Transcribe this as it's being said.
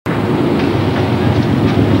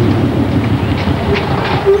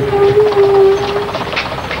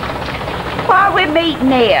Why are we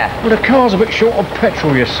meeting here? Well, the car's a bit short of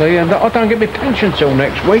petrol, you see, and I don't get my pension till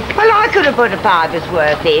next week. Well, I could have put a fiver's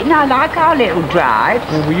worth in. I like our little drives.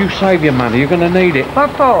 Well, will you save your money? You're going to need it.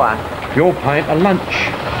 What for? You're paying for lunch.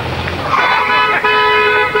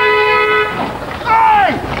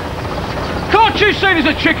 Hey! Can't you see there's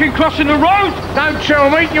a chicken crossing the road? Don't tell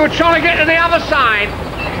me you were trying to get to the other side.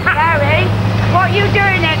 Harry, what are you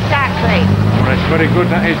doing exactly? Well, that's very good,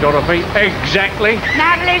 that is, Dorothy. Exactly.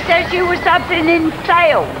 Natalie says you were something in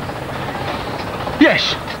sales.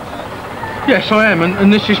 Yes. Yes, I am,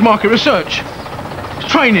 and this is market research.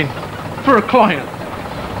 It's training for a client.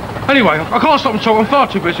 Anyway, I can't stop and talk. I'm far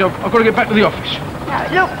too busy. I've got to get back to the office.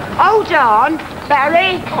 Look, hold on,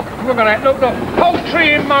 Barry. Oh, look at that. Look.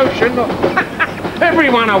 Poultry in motion. Look.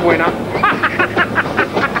 Everyone a winner.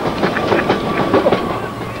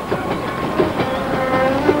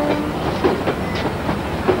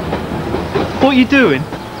 What are you doing?